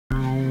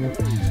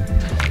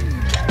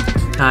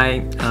Hi,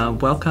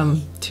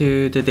 welcome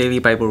to the Daily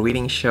Bible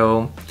Reading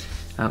Show.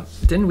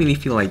 Didn't really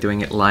feel like doing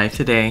it live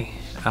today.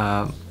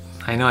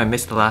 I know I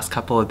missed the last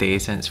couple of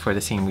days and it's for the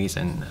same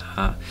reason.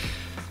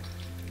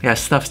 Yeah,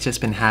 stuff's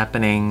just been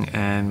happening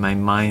and my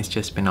mind's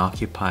just been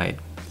occupied.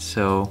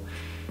 So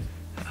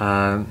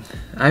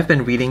I've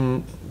been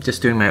reading,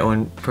 just doing my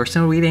own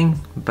personal reading,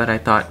 but I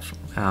thought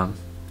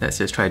let's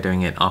just try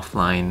doing it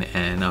offline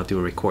and I'll do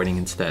a recording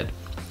instead.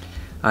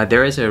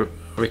 There is a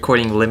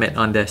recording limit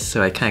on this,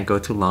 so I can't go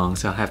too long,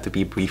 so I'll have to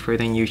be briefer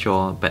than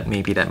usual, but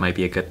maybe that might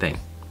be a good thing.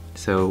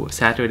 So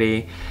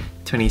Saturday,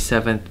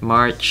 27th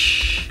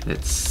March,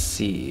 let's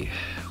see,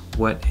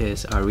 what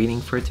is our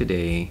reading for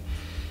today?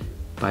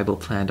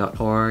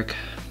 Bibleplan.org.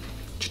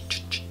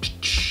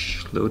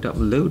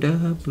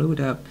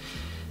 Load up.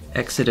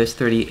 Exodus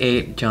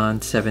 38,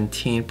 John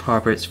 17,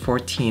 Proverbs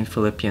 14,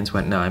 Philippians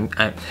 1. No,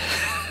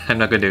 I'm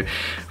not going to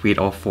read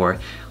all four.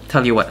 I'll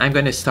tell you what, I'm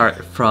going to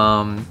start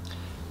from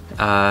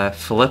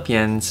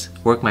Philippians,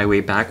 work my way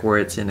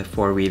backwards in the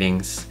four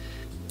readings,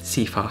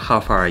 see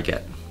how far I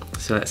get.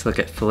 So let's look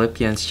at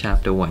Philippians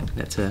chapter 1.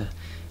 That's a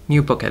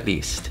new book at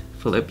least,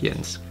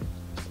 Philippians.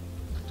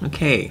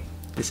 Okay,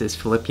 this is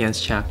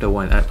Philippians chapter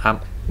 1.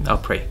 I'll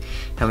pray.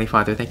 Heavenly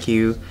Father, thank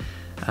you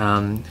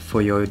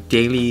for your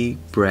daily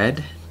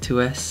bread to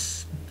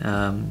us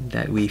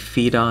that we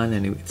feed on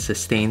and it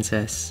sustains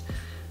us.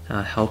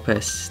 Help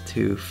us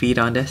to feed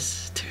on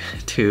this,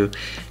 to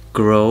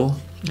grow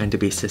and to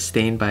be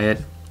sustained by it.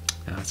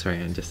 Sorry,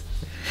 I'm just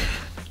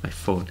my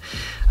phone.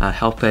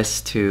 Help us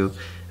to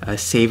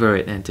savor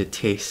it and to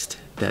taste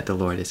that the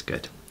Lord is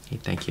good. We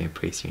thank you and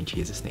praise you in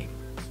Jesus' name.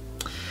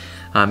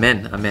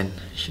 Amen. Amen.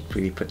 Should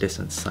really put this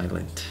on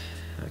silent.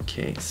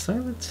 Okay,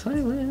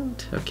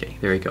 silent. Okay,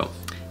 there we go.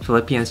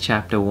 Philippians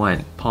chapter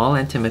 1. Paul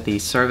and Timothy,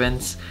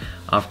 servants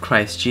of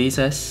Christ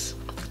Jesus,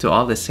 to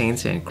all the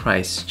saints in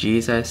Christ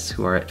Jesus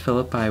who are at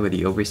Philippi with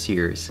the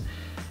overseers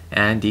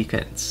and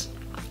deacons.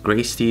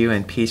 Grace to you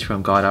and peace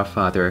from God our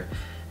Father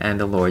and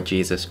the Lord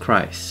Jesus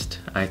Christ.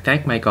 I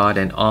thank my God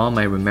in all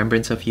my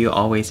remembrance of you,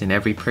 always in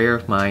every prayer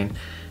of mine,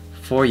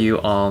 for you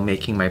all,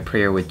 making my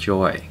prayer with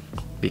joy,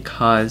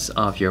 because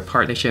of your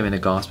partnership in the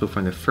gospel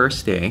from the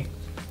first day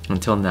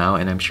until now.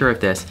 And I'm sure of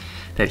this,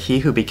 that he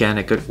who began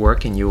a good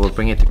work in you will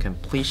bring it to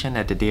completion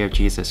at the day of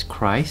Jesus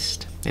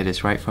Christ. It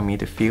is right for me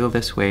to feel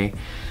this way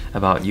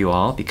about you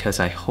all, because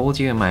I hold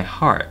you in my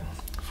heart,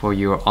 for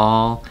you are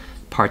all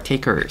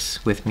partakers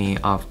with me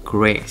of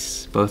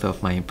grace, both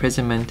of my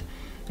imprisonment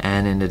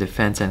and in the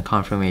defense and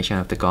confirmation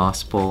of the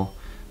gospel.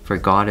 For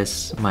God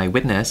is my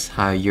witness,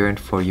 how I yearn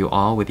for you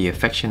all with the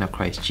affection of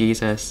Christ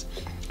Jesus.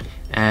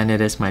 And it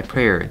is my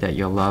prayer that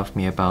your love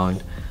may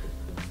abound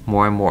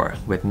more and more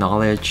with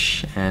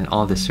knowledge and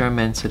all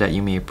discernment, so that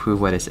you may approve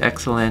what is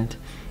excellent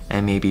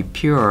and may be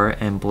pure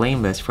and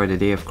blameless for the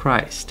day of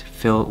Christ,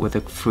 filled with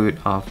the fruit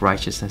of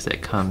righteousness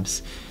that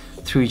comes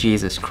through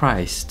Jesus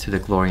Christ, to the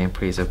glory and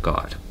praise of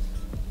God.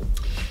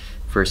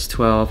 Verse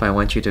 12, I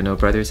want you to know,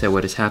 brothers, that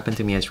what has happened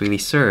to me has really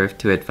served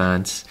to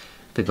advance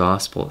the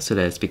gospel, so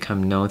that it's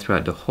become known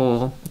throughout the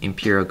whole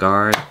imperial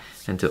guard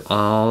and to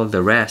all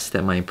the rest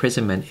that my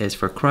imprisonment is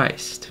for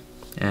Christ.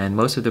 And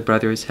most of the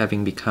brothers,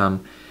 having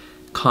become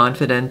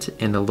confident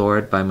in the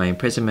Lord by my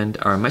imprisonment,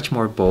 are much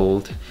more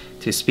bold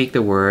to speak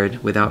the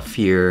word without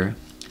fear.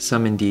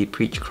 Some indeed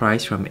preach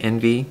Christ from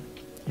envy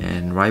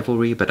and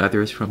rivalry, but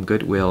others from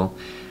goodwill.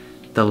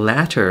 The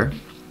latter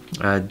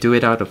do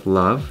it out of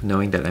love,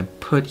 knowing that I'm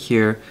put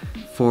here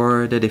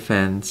for the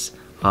defense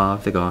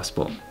of the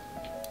gospel.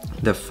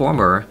 The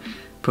former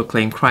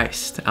proclaim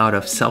Christ out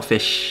of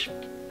selfish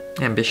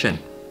ambition,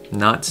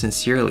 not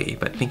sincerely,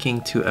 but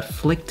thinking to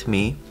afflict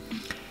me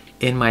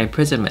in my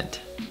imprisonment.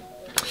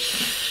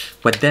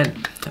 What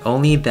then?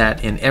 Only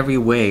that in every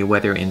way,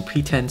 whether in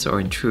pretense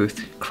or in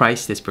truth,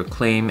 Christ is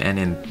proclaimed, and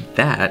in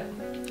that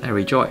I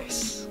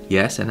rejoice.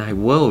 Yes, and I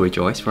will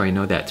rejoice, for I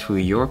know that through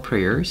your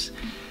prayers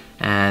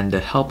and the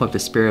help of the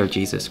Spirit of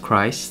Jesus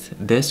Christ,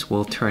 this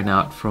will turn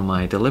out for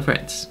my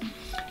deliverance,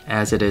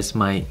 as it is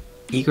my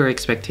eager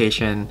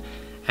expectation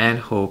and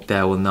hope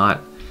that I will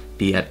not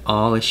be at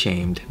all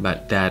ashamed,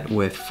 but that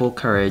with full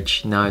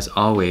courage, now as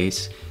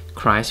always,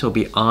 Christ will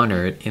be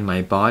honored in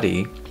my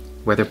body,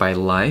 whether by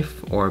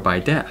life or by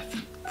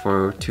death.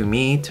 For to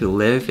me to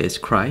live is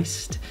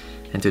Christ,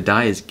 and to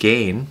die is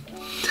gain.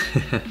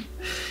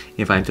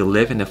 If I'm to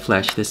live in the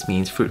flesh, this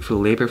means fruitful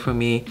labor for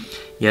me,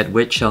 yet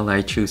which shall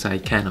I choose I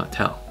cannot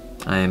tell.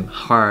 I am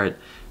hard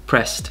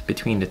pressed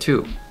between the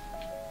two.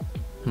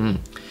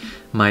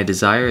 My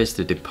desire is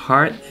to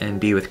depart and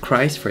be with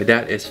Christ, for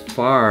that is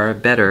far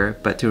better,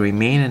 but to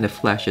remain in the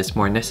flesh is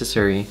more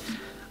necessary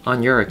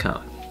on your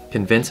account.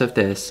 Convinced of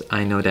this,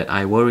 I know that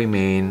I will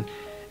remain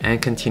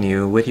and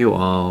continue with you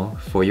all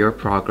for your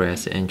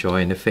progress and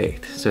joy in the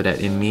faith, so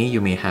that in me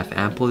you may have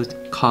ample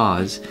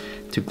cause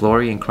to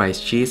glory in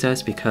Christ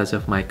Jesus because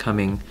of my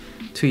coming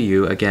to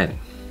you again.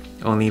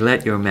 Only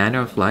let your manner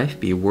of life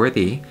be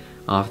worthy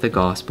of the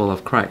gospel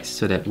of Christ,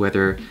 so that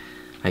whether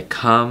I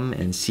come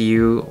and see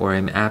you or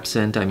am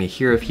absent, I may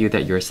hear of you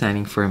that you are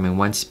standing firm in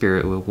one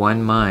spirit with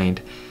one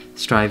mind,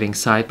 striving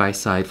side by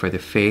side for the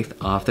faith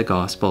of the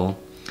gospel,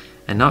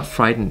 and not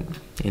frightened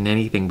in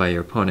anything by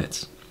your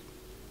opponents.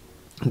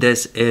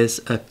 This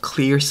is a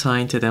clear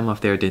sign to them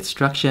of their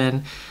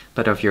destruction,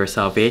 but of your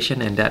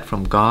salvation, and that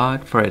from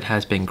God, for it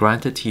has been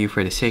granted to you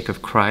for the sake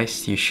of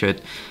Christ, you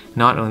should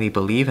not only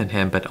believe in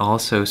him, but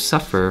also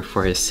suffer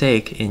for his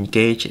sake,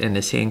 engage in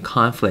the same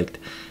conflict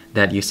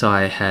that you saw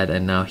I had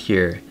and now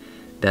hear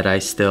that I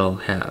still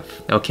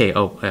have. Okay,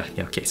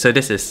 okay, so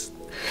this is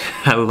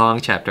a long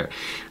chapter.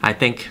 I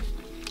think,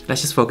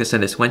 let's just focus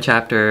on this one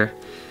chapter.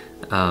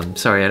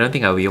 Sorry, I don't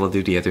think I'll be able to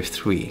do the other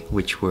three,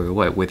 which were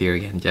what, with your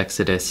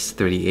Exodus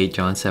 38,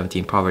 John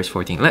 17, Proverbs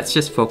 14. Let's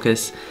just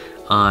focus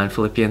on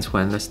Philippians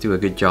 1. Let's do a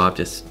good job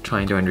just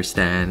trying to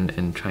understand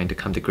and trying to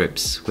come to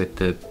grips with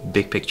the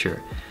big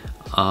picture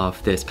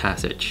of this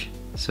passage.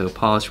 So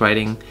Paul is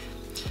writing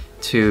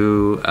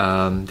to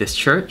this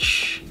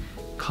church,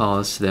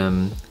 calls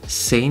them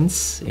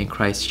saints in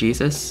Christ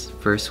Jesus,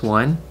 verse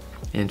 1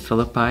 in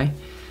Philippi.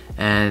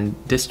 And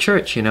this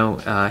church,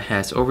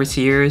 has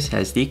overseers,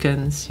 has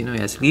deacons,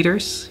 has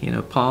leaders.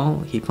 Paul,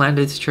 he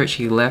planted this church,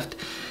 he left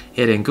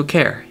it in good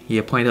care. He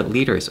appointed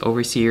leaders,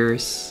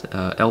 overseers,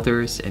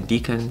 elders, and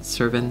deacons,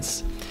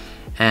 servants.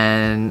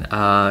 And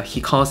he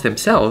calls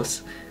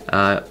themselves,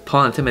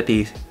 Paul and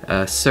Timothy,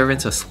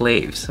 servants or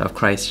slaves of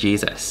Christ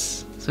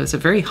Jesus. So it's a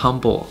very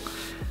humble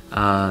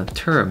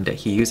term that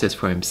he uses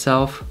for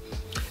himself.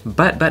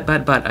 But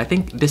I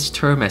think this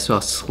term as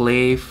well,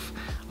 slave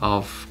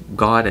of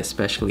God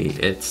especially,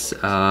 it's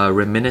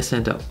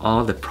reminiscent of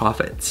all the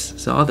prophets.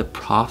 So all the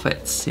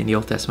prophets in the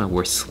Old Testament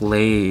were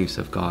slaves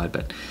of God,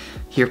 but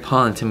here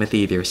Paul and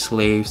Timothy, they're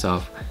slaves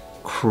of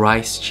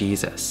Christ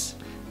Jesus.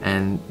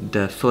 And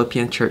the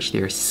Philippian church,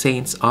 they're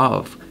saints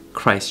of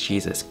Christ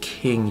Jesus,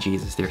 King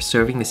Jesus. They're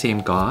serving the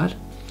same God.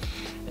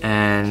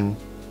 And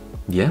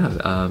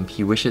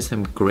he wishes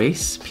them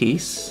grace,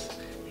 peace,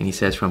 and he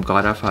says, from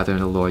God our Father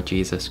and the Lord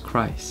Jesus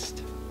Christ.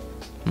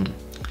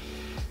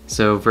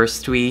 So verse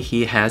 3,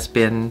 he has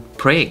been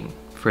praying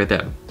for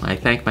them. I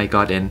thank my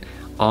God in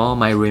all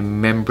my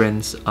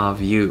remembrance of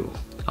you.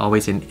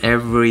 Always in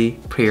every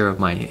prayer of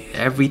mine,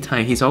 every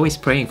time, he's always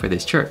praying for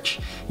this church,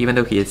 even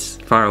though he is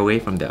far away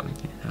from them.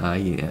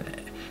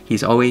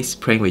 He's always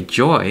praying with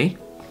joy,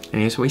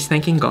 and he's always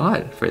thanking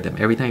God for them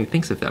every time he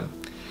thinks of them.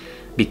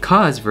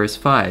 Because, verse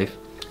 5,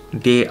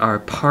 they are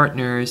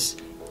partners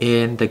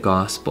in the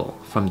gospel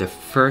from the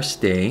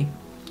first day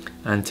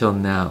until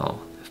now.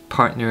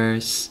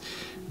 Partners.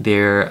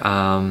 Their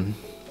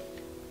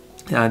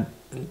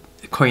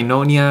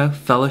koinonia,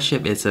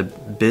 fellowship, is a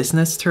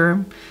business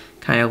term,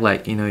 kind of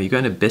like, you're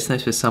going to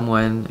business with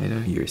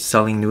someone, you're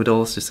selling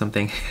noodles or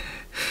something.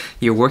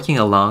 You're working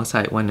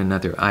alongside one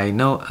another. I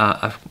know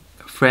a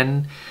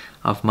friend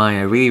of mine,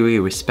 I really, really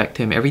respect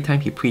him. Every time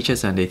he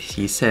preaches on it,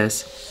 he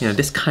says,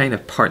 this kind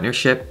of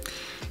partnership,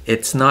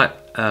 it's not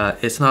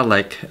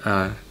like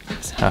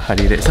how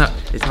do you do it?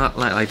 It's not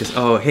like this,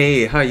 oh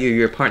hey, how are you?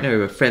 You're a partner,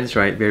 we're friends,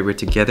 right? We're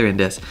together in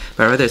this.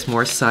 But rather it's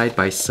more side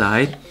by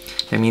side.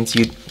 That means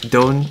you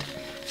don't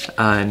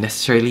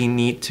necessarily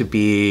need to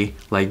be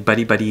like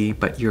buddy,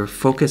 but you're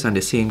focused on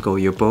the same goal.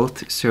 You're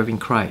both serving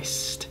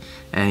Christ,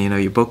 and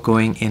you're both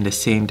going in the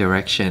same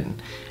direction,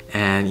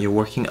 and you're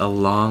working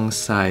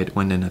alongside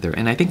one another.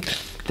 And I think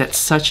that's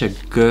such a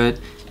good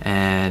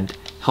and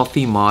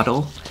healthy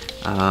model.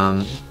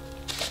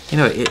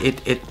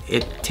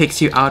 It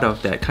takes you out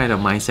of that kind of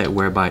mindset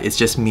whereby it's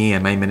just me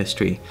and my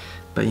ministry,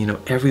 but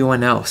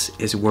everyone else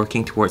is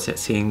working towards that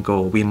same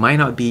goal. We might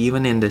not be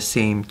even in the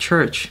same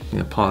church.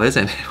 Paul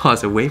isn't.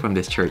 Paul's away from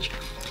this church,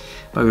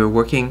 but we're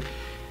working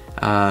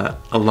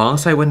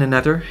alongside one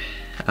another.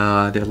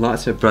 There are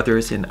lots of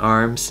brothers in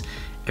arms,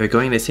 and we're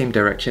going in the same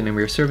direction, and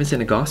we're servants in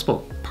the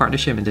gospel,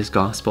 partnership in this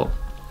gospel.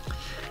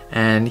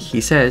 And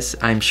he says,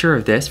 I'm sure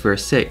of this,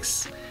 verse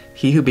 6,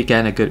 he who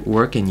began a good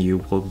work in you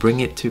will bring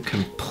it to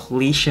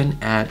completion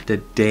at the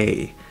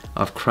day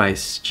of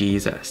Christ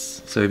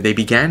Jesus. So if they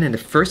began in the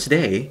first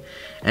day,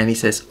 and he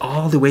says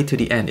all the way to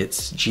the end,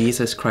 it's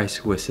Jesus Christ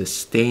who will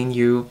sustain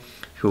you,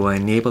 who will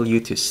enable you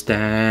to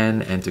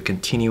stand and to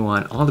continue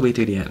on all the way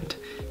to the end,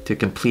 to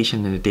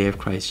completion in the day of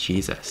Christ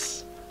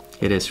Jesus.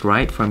 It is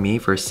right for me,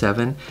 verse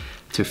 7,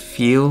 to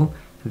feel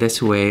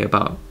this way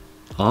about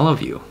all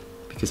of you,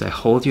 because I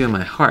hold you in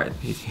my heart.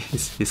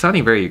 He's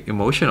sounding very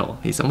emotional.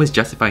 He's almost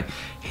justifying,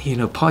 hey,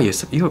 Paul,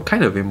 you're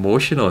kind of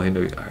emotional.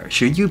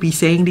 Should you be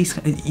saying these?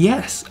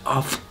 Yes,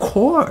 of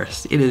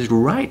course. It is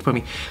right for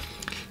me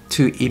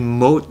to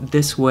emote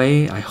this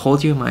way. I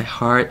hold you in my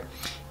heart.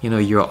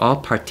 You're all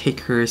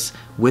partakers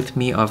with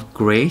me of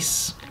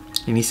grace.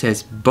 And he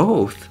says,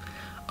 both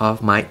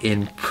of my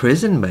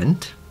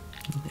imprisonment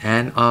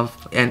and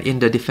in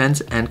the defense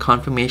and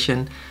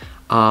confirmation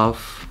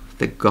of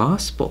the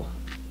gospel.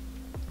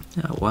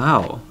 Oh,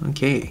 wow.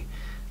 Okay.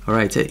 All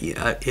right. So,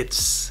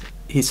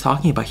 he's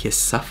talking about his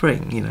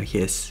suffering,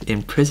 his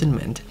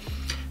imprisonment,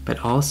 but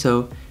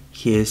also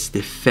his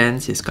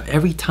defense.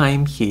 Every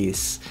time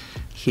he's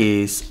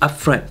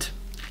upfront.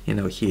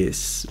 He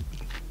is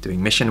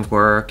doing mission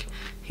work.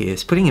 He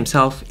is putting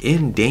himself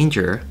in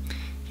danger.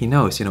 He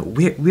knows,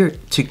 we're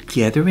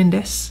together in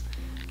this.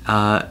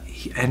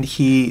 And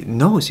he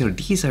knows,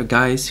 these are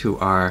guys who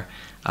are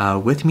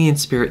with me in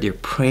spirit. They're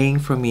praying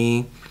for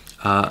me.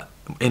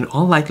 In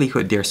all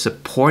likelihood, they're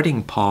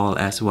supporting Paul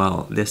as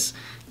well. This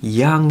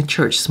young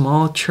church,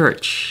 small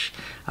church,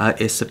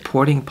 is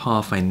supporting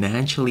Paul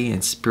financially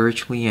and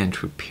spiritually and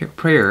through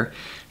prayer.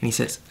 And he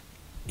says,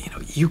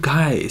 you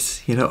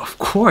guys, of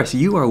course,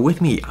 you are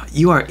with me.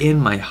 You are in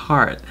my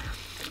heart.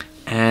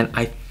 And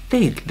I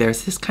think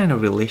there's this kind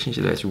of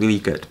relationship that's really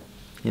good.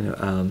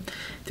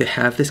 To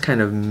have this kind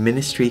of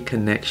ministry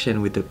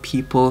connection with the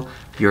people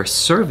you're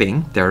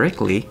serving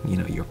directly,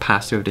 your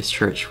pastor of this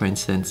church, for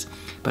instance,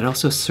 but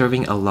also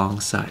serving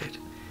alongside,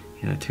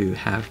 to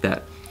have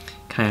that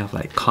kind of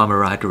like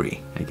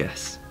camaraderie, I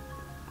guess.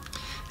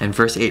 And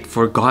verse 8,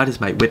 for God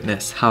is my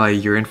witness, how I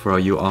yearn for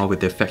you all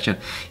with affection.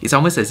 It's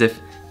almost as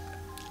if,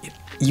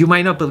 you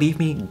might not believe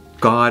me,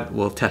 God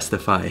will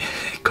testify.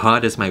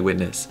 God is my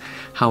witness,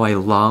 how I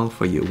long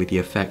for you with the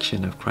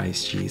affection of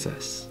Christ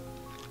Jesus.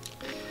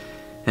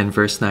 And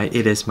verse 9,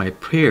 it is my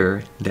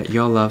prayer that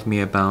your love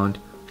may abound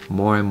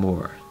more and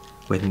more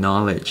with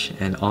knowledge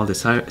and all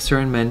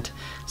discernment,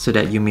 so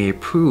that you may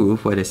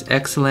approve what is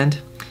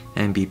excellent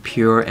and be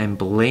pure and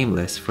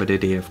blameless for the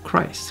day of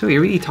Christ. So he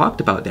really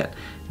talked about that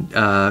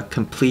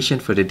completion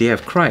for the day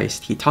of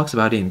Christ. He talks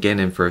about it again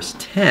in verse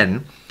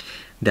 10,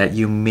 that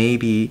you may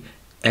be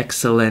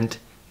excellent,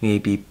 may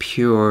be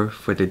pure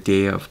for the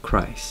day of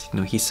Christ.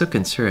 He's so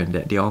concerned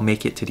that they all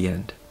make it to the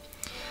end.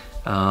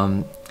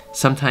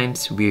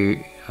 Sometimes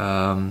we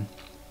I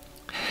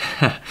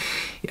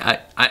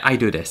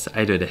do this.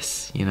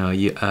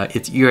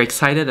 You're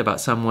excited about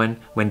someone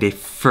when they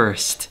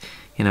first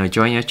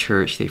join your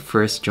church, they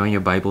first join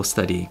your Bible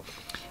study,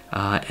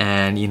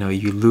 and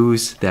you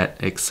lose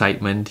that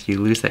excitement, you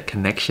lose that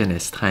connection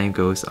as time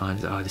goes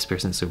on. Oh, this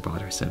person is so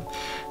bothersome.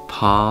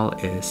 Paul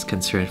is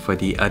concerned for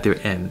the other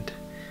end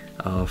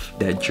of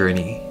that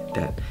journey,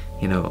 that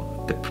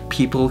the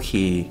people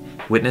he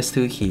witnessed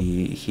to,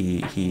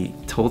 he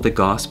told the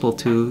gospel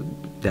to,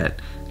 that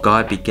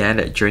God began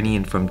that journey,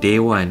 and from day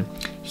one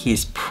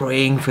he's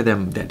praying for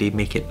them that they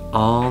make it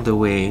all the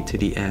way to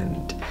the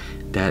end,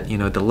 that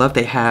the love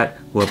they had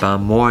will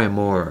abound more and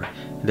more,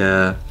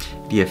 the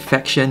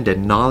affection, the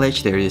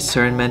knowledge, the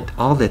discernment,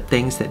 all the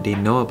things that they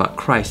know about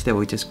Christ, that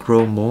will just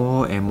grow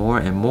more and more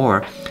and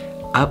more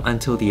up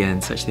until the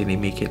end, such that they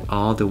make it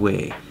all the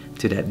way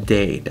to that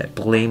day, that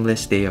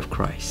blameless day of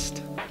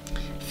Christ,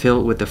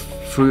 filled with the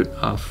fruit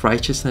of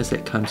righteousness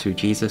that comes through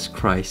Jesus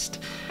Christ,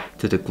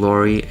 to the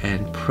glory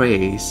and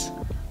praise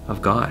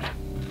of God.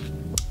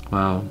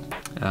 Wow.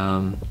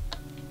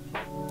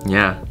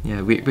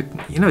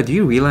 Do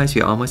you realize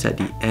we're almost at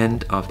the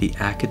end of the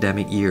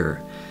academic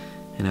year?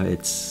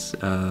 It's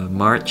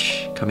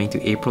March, coming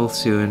to April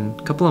soon,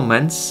 a couple of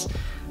months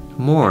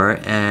more,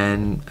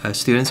 and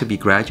students will be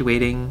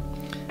graduating.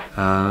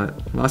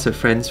 Lots of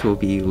friends will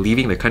be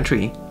leaving the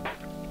country,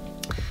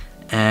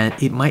 and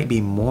it might be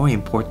more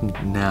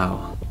important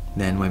now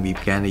than when we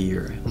began the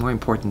year. More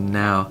important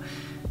now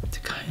to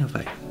kind of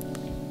like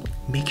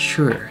make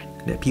sure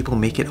that people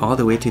make it all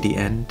the way to the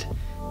end.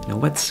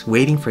 What's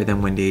waiting for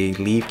them when they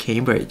leave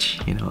Cambridge?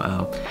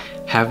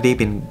 Have they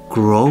been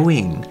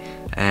growing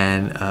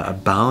and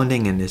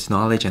abounding in this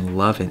knowledge and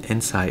love and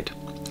insight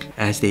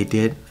as they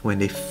did when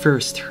they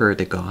first heard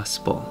the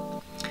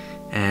gospel?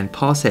 And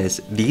Paul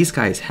says these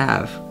guys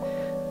have,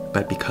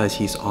 but because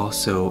he's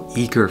also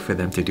eager for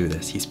them to do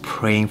this, he's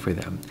praying for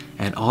them,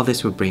 and all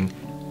this will bring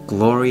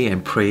glory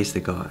and praise to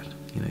God.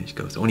 He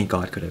goes, only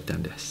God could have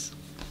done this.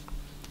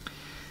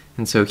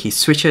 And so he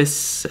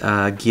switches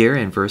gear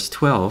in verse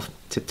 12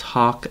 to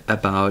talk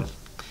about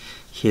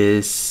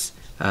his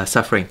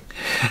suffering,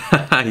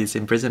 his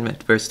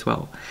imprisonment. Verse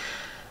 12.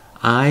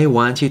 I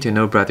want you to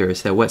know,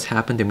 brothers, that what's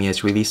happened to me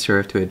has really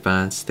served to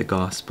advance the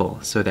gospel,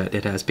 so that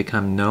it has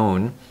become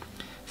known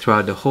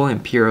throughout the whole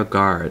imperial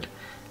guard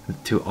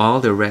to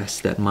all the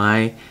rest that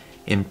my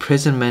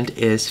imprisonment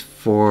is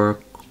for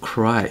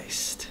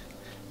Christ.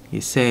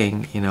 He's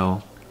saying,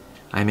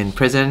 I'm in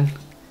prison.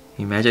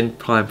 Imagine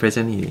Paul in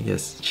prison. He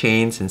has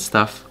chains and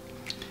stuff.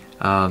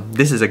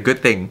 This is a good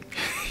thing.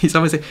 He's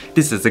always saying,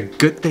 this is a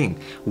good thing.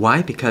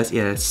 Why? Because it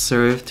has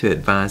served to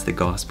advance the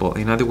gospel.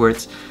 In other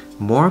words,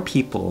 more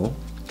people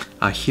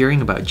are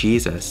hearing about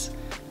Jesus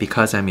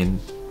because I'm in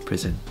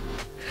prison.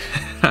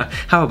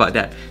 How about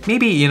that?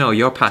 Maybe,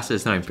 your pastor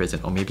is not in prison,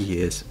 or maybe he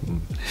is.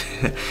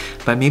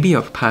 But maybe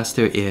your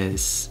pastor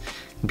is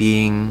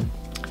being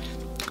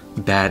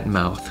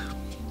bad-mouthed.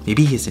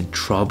 Maybe he's in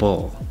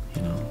trouble,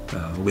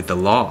 with the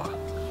law.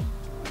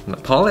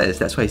 Paul is,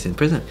 that's why he's in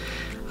prison.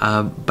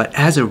 But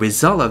as a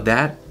result of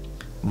that,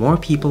 more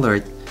people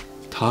are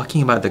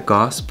talking about the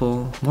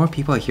gospel. More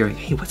people are hearing,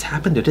 hey, what's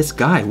happened to this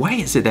guy? Why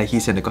is it that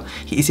he's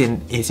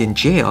in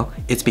jail?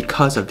 It's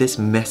because of this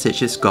message,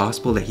 this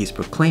gospel that he's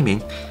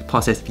proclaiming.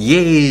 Paul says,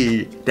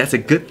 yay, that's a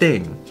good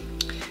thing.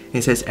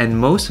 He says, and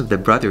most of the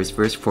brothers,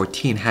 verse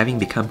 14, having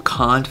become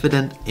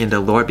confident in the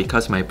Lord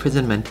because of my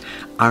imprisonment,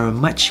 are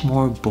much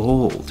more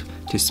bold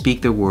to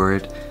speak the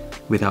word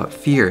without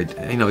fear.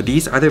 You know,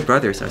 these other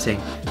brothers are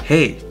saying,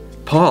 hey,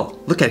 Paul,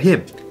 look at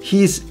him.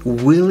 He's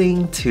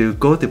willing to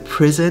go to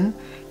prison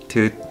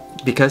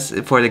because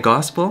for the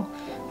gospel.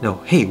 No,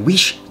 hey,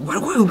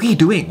 what are we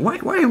doing? Why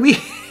are we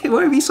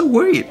why are we so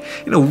worried?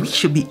 You know, we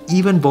should be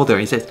even bolder.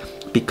 He says,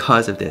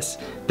 because of this,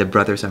 the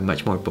brothers are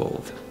much more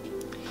bold.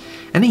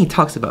 And then he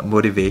talks about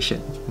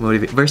motivation.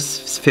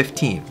 Verse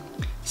 15.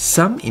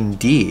 Some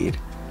indeed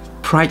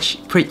preach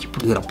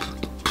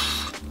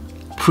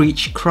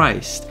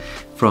Christ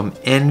from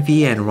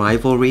envy and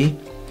rivalry,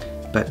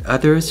 but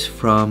others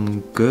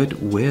from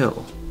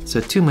goodwill. So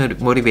two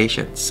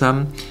motivations.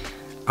 Some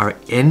are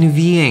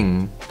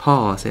envying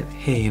Paul, said,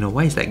 hey, you know,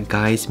 why is that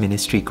guy's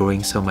ministry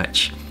growing so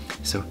much?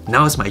 So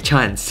now's my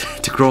chance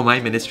to grow my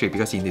ministry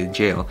because he's in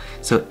jail.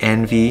 So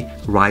envy,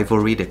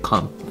 rivalry, they're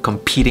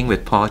competing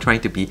with Paul,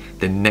 trying to be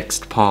the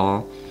next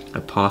Paul,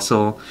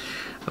 apostle.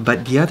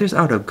 But the others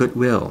out of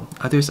goodwill.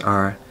 Others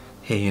are,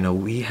 hey, you know,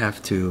 we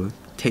have to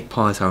take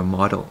Paul as our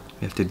model.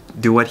 We have to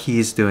do what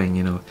he's doing,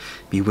 you know,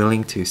 be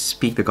willing to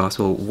speak the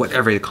gospel,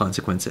 whatever the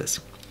consequences.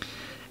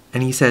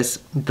 And he says,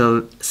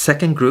 the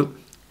second group,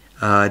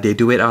 they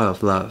do it out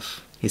of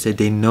love. He said,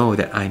 they know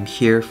that I'm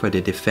here for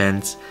the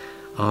defense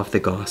of the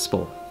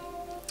gospel.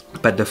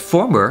 But the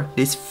former,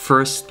 these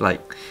first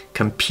like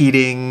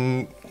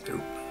competing,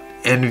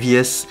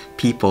 envious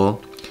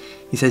people,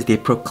 he says they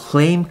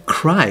proclaim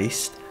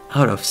Christ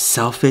out of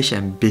selfish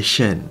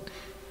ambition,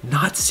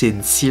 not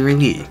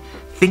sincerely,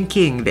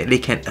 thinking that they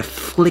can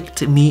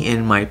afflict me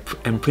in my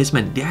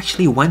imprisonment. They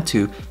actually want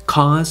to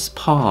cause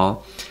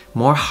Paul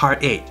more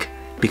heartache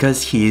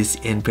because he's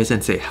in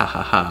prison. Say, ha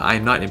ha ha,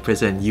 I'm not in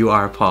prison, you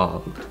are,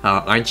 Paul.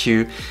 Aren't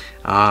you?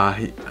 You're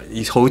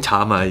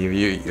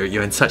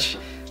in such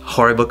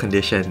horrible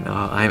condition.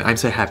 I'm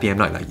so happy I'm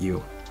not like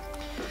you.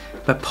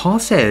 But Paul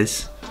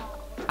says,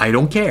 I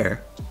don't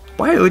care.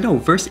 Why? Oh no,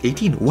 verse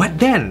 18. What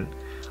then?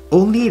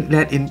 Only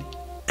that in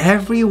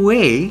every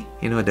way,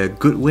 you know, the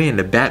good way and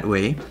the bad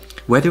way,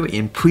 whether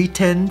in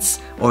pretense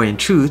or in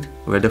truth,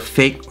 whether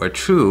fake or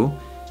true,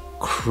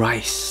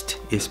 Christ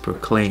is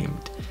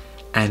proclaimed.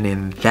 And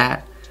in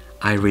that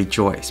I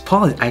rejoice.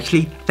 Paul is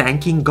actually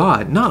thanking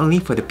God, not only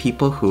for the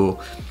people who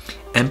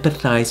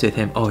empathize with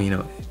him. Oh, you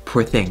know,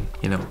 poor thing,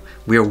 you know,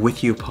 we're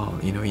with you, Paul,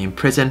 you know, you're in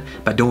prison,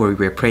 but don't worry,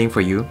 we're praying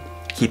for you.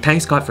 He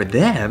thanks God for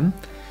them,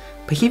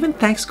 but he even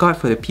thanks God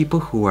for the people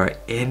who are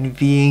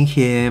envying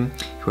him,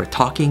 who are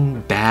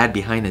talking bad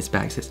behind his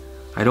back. He says,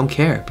 I don't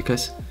care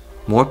because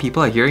more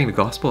people are hearing the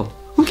gospel.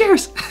 Who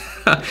cares?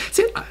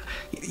 See,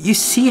 you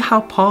see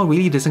how Paul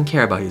really doesn't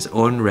care about his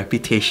own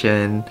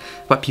reputation,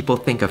 what people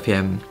think of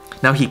him.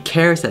 Now he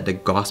cares that the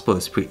gospel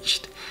is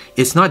preached.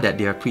 It's not that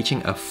they are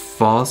preaching a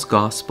false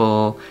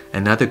gospel,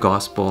 another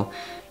gospel.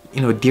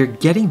 You know, they're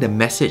getting the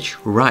message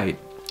right.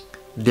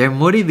 Their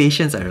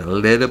motivations are a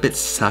little bit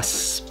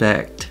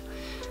suspect.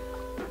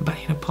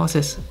 But you know, Paul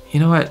says, you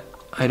know what?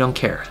 I don't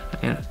care.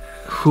 You know,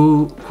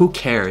 who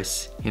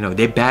cares? You know,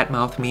 they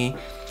badmouth me,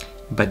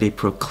 but they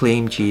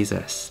proclaim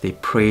Jesus. They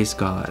praise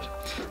God.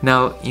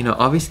 Now, you know,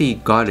 obviously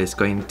God is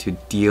going to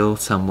deal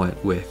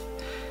somewhat with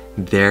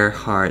their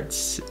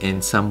hearts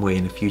in some way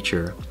in the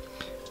future.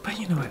 But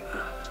you know what?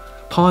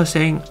 Paul is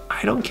saying,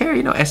 I don't care,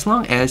 you know, as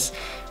long as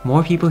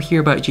more people hear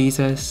about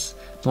Jesus,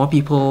 more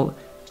people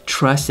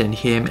trust in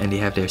him and they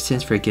have their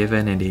sins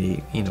forgiven and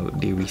they, you know,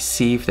 they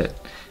receive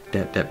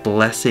that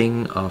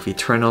blessing of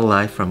eternal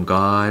life from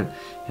God,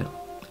 you know,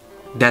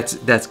 that's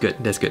good.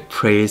 That's good.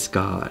 Praise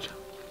God.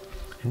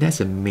 And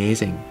that's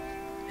amazing.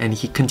 And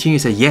he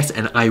continues to say, yes,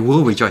 and I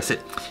will rejoice.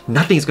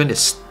 Nothing is going to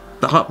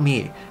stop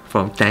me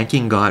from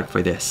thanking God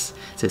for this.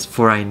 It says,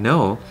 for I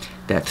know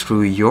that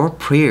through your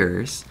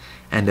prayers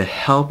and the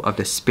help of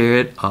the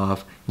Spirit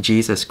of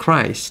Jesus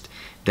Christ,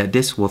 that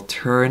this will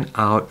turn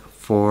out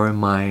for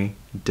my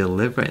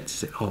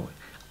deliverance. Oh,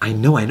 I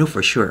know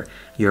for sure.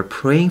 You're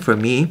praying for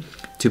me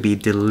to be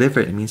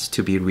delivered. It means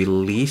to be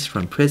released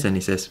from prison.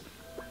 He says,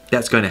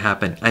 that's going to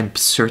happen. I'm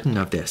certain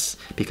of this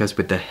because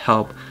with the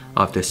help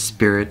of the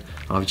Spirit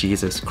of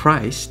Jesus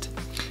Christ.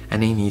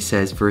 And then he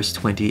says, verse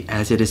 20,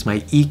 as it is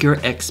my eager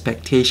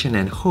expectation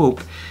and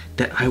hope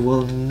that I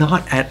will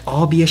not at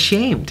all be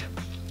ashamed,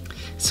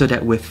 so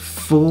that with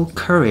full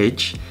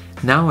courage,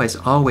 now as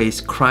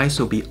always, Christ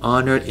will be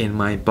honored in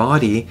my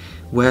body,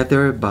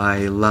 whether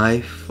by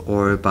life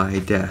or by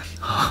death.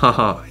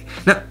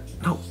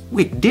 No,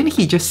 wait, didn't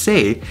he just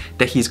say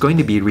that he's going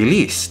to be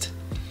released?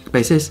 But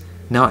he says,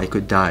 now I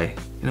could die.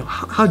 You know,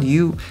 how do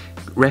you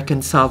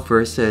reconcile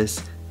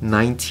verses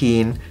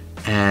 19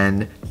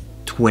 and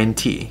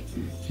 20?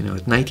 You know,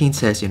 19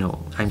 says, you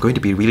know, I'm going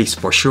to be released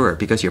for sure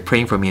because you're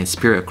praying for me and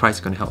Spirit of Christ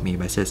is going to help me.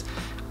 But it says,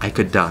 I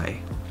could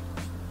die.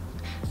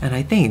 And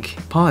I think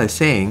Paul is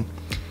saying,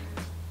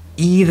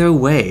 either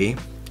way,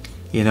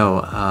 you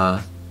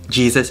know,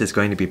 Jesus is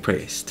going to be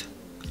praised.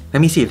 Let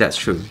me see if that's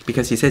true.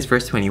 Because he says,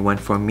 verse 21,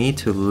 for me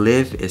to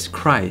live is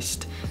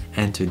Christ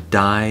and to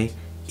die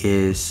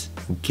is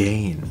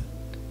gain.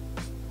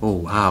 Oh,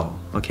 wow.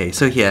 Okay,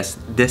 so he has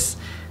this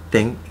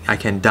thing, I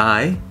can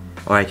die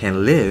or I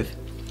can live.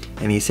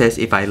 And he says,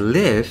 if I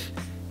live,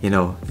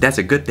 that's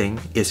a good thing,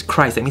 is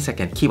Christ. That means I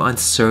can keep on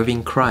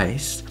serving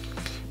Christ.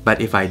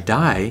 But if I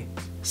die,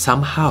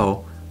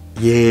 somehow,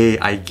 yay,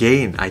 I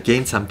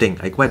gain something.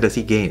 Like, what does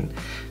he gain?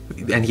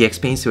 And he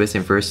explains to us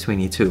in verse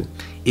 22.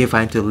 If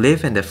I'm to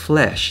live in the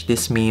flesh,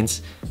 this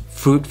means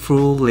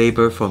fruitful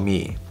labor for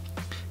me.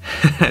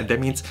 That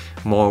means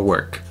more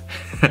work.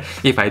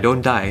 If I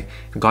don't die,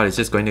 God is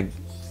just going to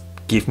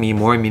give me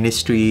more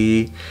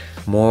ministry,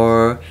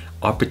 more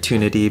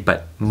opportunity,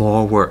 but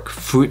more work,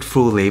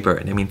 fruitful labor.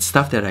 And I mean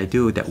stuff that I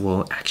do that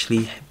will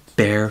actually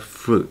bear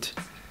fruit.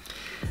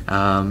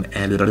 And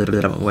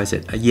what was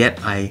it? Yet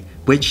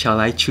which shall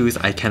I choose?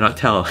 I cannot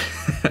tell.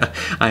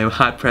 I am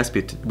hard pressed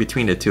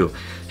between the two.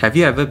 Have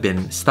you ever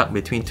been stuck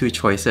between two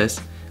choices,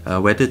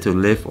 whether to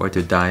live or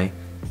to die?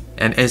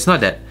 And it's not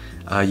that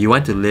you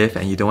want to live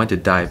and you don't want to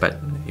die, but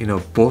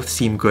both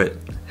seem good.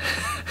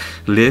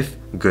 Live,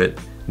 good.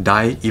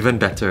 Die, even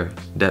better.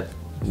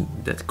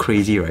 That's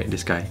crazy, right?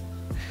 This guy.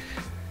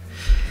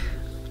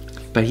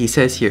 But he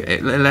says here,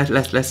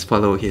 let's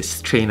follow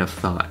his train of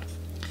thought.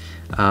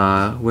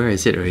 Where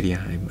is it already?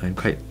 I'm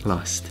quite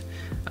lost.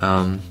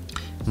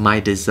 My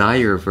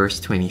desire, verse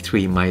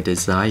 23, my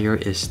desire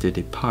is to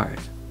depart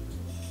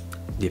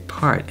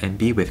and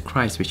be with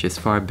Christ, which is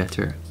far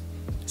better.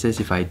 It says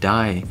if I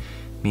die,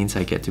 means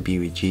I get to be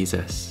with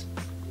Jesus.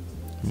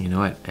 You know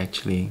what?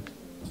 Actually,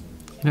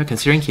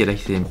 considering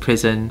he's in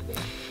prison,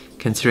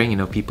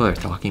 considering people are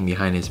talking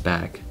behind his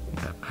back,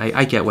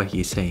 I get what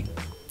he's saying.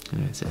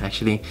 So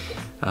actually,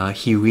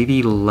 he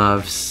really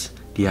loves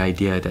the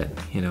idea that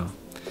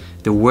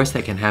the worst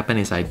that can happen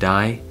is I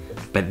die,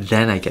 but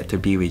then I get to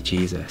be with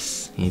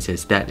Jesus. He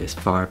says that is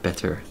far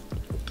better.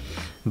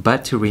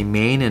 But to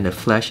remain in the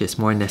flesh is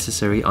more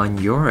necessary on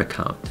your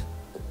account.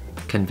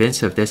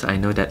 Convinced of this, I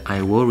know that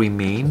I will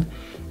remain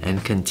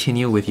and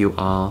continue with you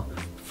all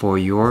for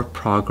your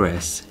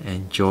progress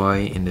and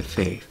joy in the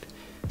faith,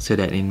 so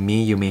that in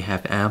me you may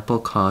have ample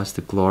cause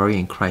to glory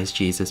in Christ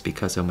Jesus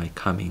because of my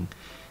coming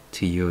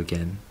to you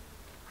again.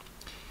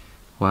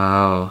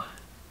 Wow.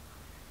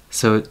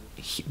 So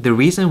the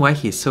reason why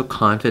he's so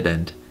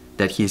confident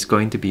that he's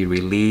going to be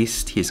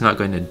released, he's not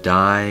going to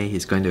die,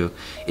 it's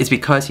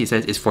because he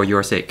says it's for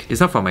your sake.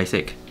 It's not for my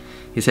sake.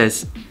 He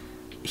says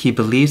he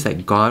believes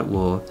that God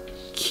will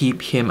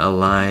keep him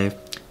alive,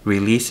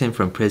 release him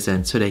from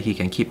prison so that he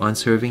can keep on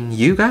serving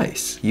you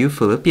guys, you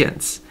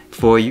Philippians,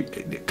 for you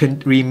can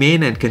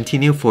remain and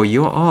continue for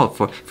you all,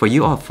 for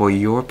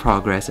your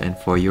progress and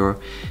for your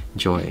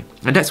joy.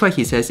 And that's why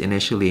he says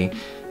initially,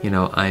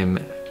 I'm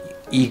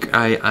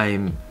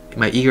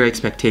my eager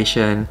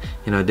expectation,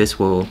 this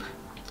will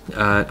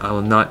I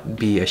will not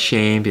be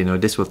ashamed,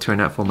 this will turn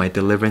out for my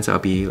deliverance, I'll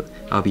be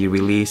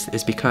released.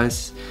 It's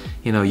because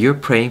you're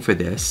praying for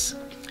this,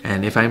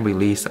 and if I'm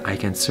released I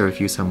can serve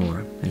you some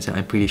more. And so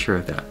I'm pretty sure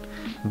of that.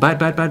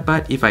 But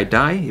if I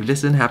die, if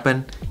this doesn't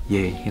happen,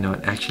 yay,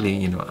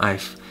 actually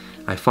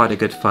I fought a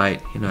good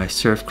fight, I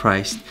served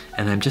Christ,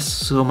 and I'm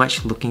just so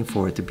much looking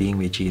forward to being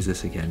with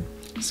Jesus again.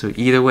 So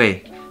either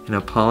way,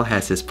 Paul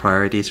has his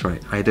priorities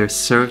right. Either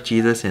serve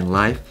Jesus in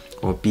life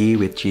or be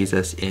with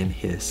Jesus in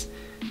his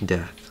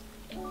death.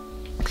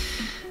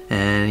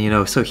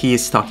 And so he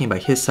is talking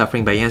about his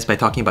suffering, but he ends by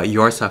talking about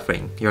your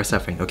suffering. Your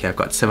suffering. Okay, I've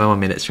got 7 more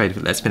minutes.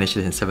 Let's finish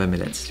it in 7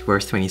 minutes.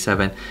 Verse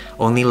 27.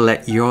 Only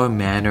let your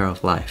manner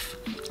of life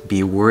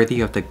be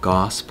worthy of the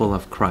gospel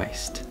of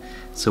Christ.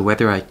 So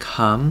whether I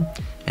come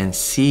and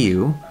see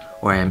you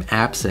or I am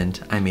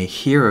absent, I may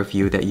hear of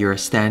you that you are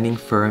standing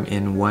firm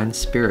in one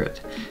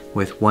spirit,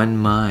 with one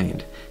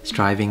mind,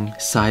 striving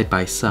side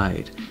by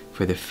side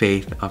for the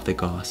faith of the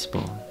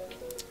gospel.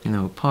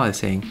 Paul is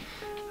saying,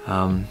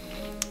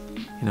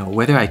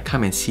 whether I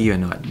come and see you or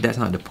not, that's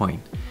not the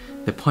point.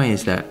 The point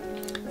is that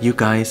you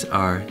guys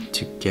are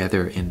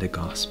together in the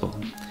gospel.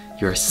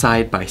 You're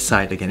side by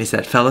side again. It's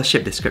that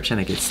fellowship description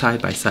again,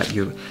 side by side.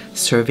 You're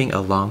serving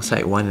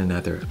alongside one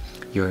another.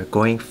 You're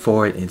going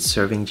forward in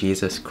serving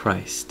Jesus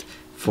Christ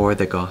for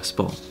the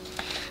gospel.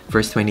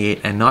 Verse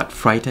 28, and not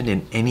frightened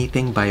in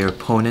anything by your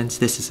opponents.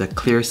 This is a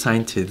clear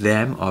sign to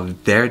them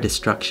of their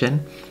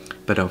destruction,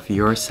 but of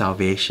your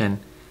salvation,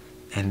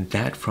 and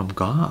that from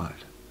God.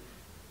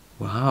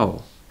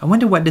 Wow. I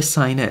wonder what this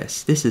sign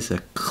is. This is a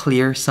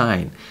clear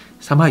sign.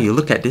 Somehow you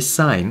look at this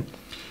sign,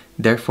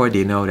 therefore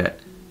they know that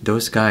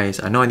those guys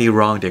are not only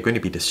wrong, they're going to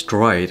be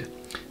destroyed,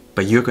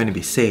 but you're going to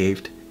be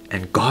saved,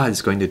 and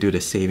God's going to do the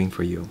saving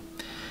for you.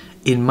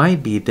 It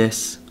might be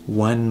this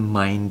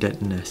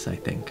one-mindedness, I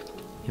think.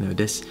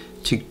 This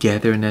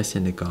togetherness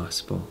in the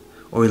gospel,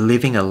 or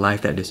living a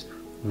life that is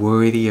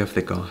worthy of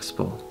the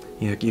gospel.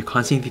 You're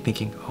constantly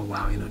thinking, oh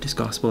wow, this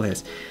gospel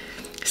has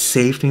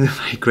saved me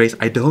by grace.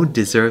 I don't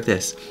deserve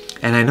this.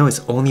 And I know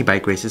it's only by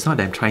grace. It's not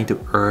that I'm trying to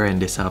earn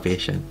this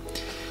salvation.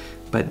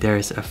 But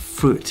there's a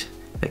fruit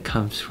that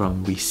comes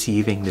from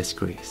receiving this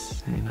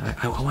grace. And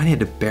I want it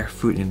to bear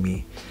fruit in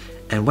me.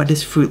 And what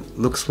this fruit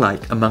looks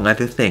like, among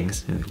other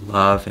things,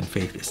 love and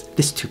faith, is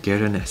this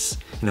togetherness.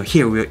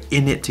 Here we're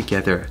in it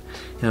together.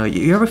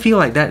 You ever feel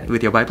like that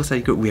with your Bible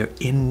study group? We're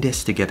in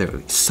this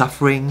together.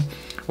 Suffering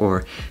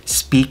or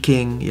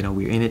speaking,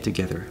 we're in it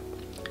together.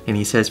 And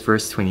he says,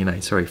 verse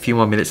 29, sorry, a few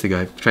more minutes to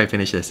go, I'll try to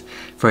finish this.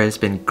 For it has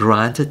been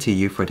granted to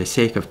you for the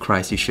sake of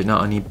Christ, you should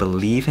not only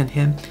believe in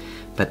him,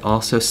 but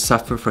also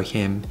suffer for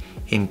him,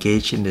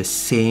 engage in the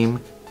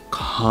same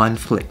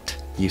conflict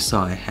you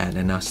saw I had,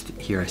 and now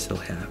here I still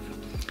have.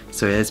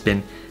 So it has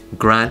been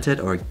granted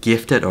or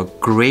gifted or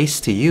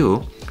graced to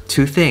you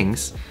two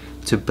things: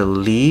 to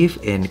believe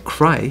in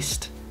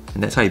Christ,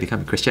 and that's how you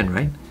become a Christian,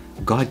 right?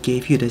 God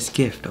gave you this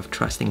gift of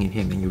trusting in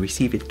him, and you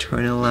receive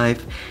eternal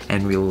life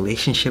and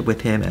relationship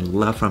with him and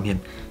love from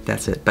him.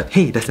 That's it. But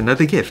hey, there's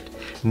another gift.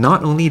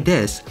 Not only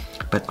this,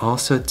 but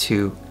also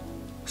to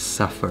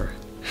suffer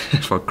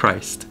for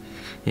Christ.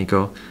 You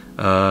go,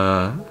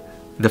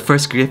 the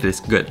first gift is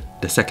good.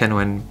 The second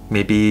one,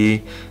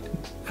 maybe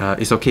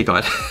it's okay,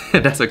 God.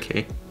 That's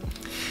okay.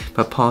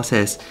 But Paul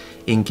says,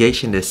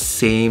 engage in the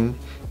same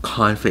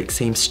conflict,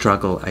 same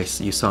struggle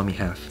you saw me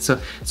have.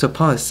 So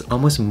Paul is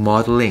almost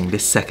modeling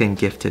this second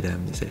gift to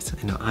them. He says,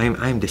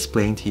 I'm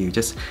displaying to you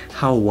just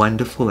how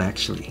wonderful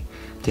actually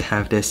to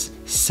have this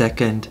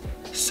second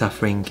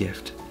suffering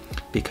gift,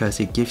 because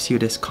it gives you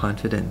this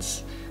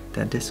confidence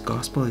that this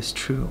gospel is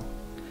true,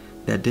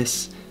 that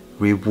this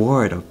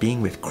reward of being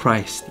with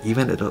Christ,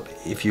 even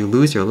if you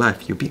lose your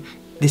life,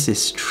 this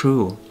is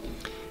true.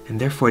 And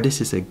therefore,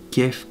 this is a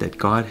gift that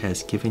God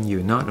has given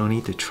you, not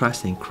only to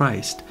trust in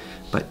Christ,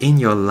 but in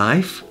your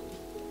life,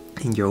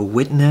 in your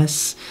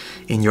witness,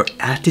 in your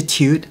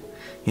attitude.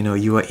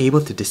 You are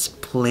able to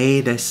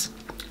display this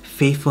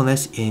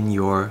faithfulness in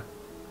your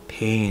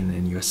pain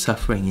and your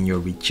suffering, in your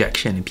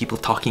rejection, and people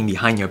talking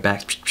behind your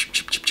back,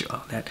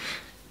 all that.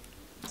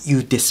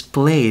 You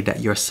display that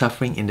you're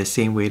suffering in the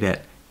same way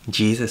that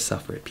Jesus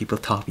suffered. People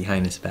talk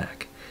behind his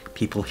back.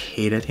 People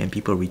hated him.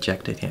 People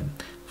rejected him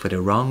for the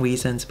wrong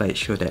reasons, but it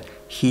showed that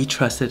he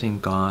trusted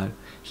in God.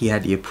 He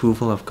had the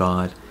approval of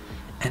God.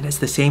 And it's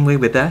the same way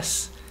with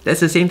us. That's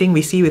the same thing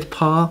we see with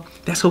Paul.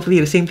 That's hopefully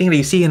the same thing that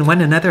you see in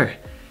one another.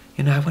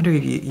 I wonder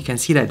if you can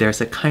see that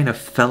there's a kind of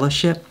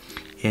fellowship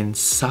in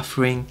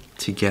suffering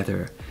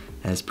together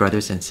as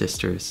brothers and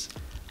sisters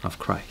of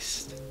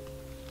Christ.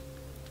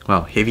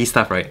 Wow, heavy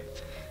stuff, right?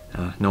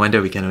 No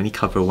wonder we can only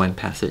cover one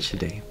passage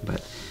today,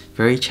 but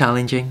very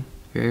challenging,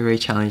 very, very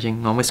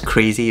challenging. Almost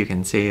crazy, you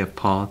can say, of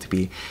Paul to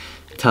be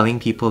telling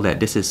people that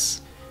this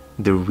is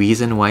the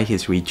reason why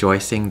he's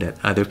rejoicing that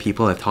other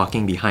people are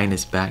talking behind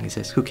his back. He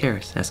says, who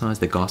cares, as long as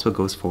the gospel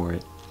goes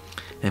forward.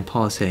 And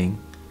Paul is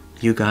saying,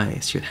 you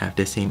guys should have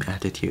the same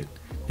attitude,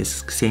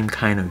 this same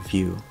kind of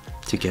view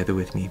together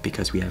with me,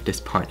 because we have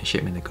this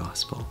partnership in the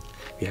gospel.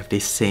 We have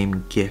this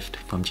same gift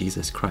from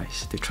Jesus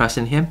Christ, to trust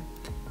in him,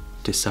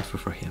 to suffer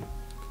for him.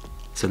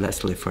 So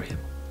let's live for him.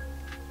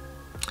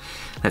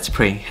 Let's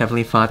pray.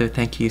 Heavenly Father,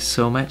 thank you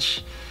so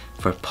much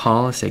for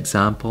Paul's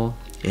example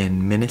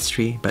in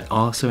ministry, but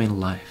also in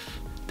life,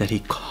 that he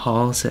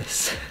calls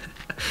us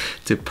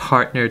to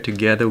partner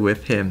together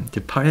with him,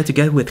 to partner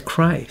together with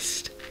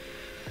Christ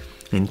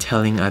in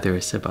telling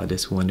others about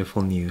this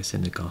wonderful news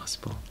in the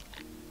gospel.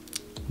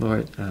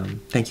 Lord,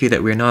 thank you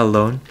that we're not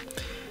alone.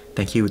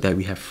 Thank you that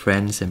we have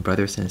friends and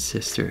brothers and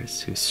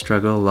sisters who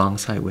struggle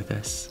alongside with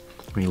us.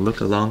 When you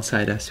look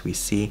alongside us, we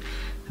see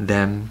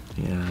them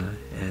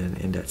and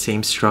in that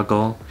same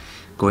struggle,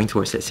 going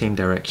towards that same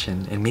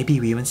direction. And maybe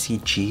we even see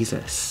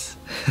Jesus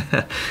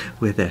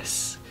with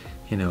us,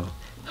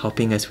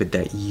 helping us with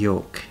that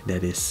yoke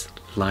that is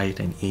light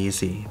and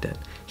easy, that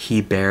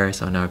he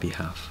bears on our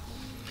behalf.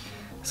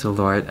 So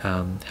Lord,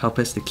 help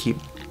us to keep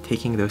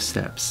taking those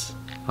steps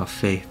of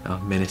faith,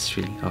 of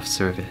ministry, of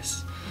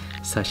service,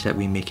 such that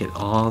we make it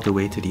all the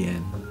way to the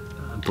end,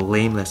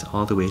 blameless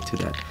all the way to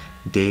that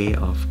day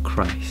of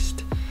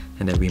Christ,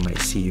 and that we might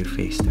see you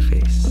face to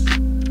face.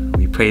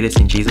 We pray this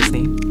in Jesus'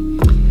 name.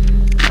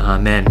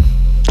 Amen.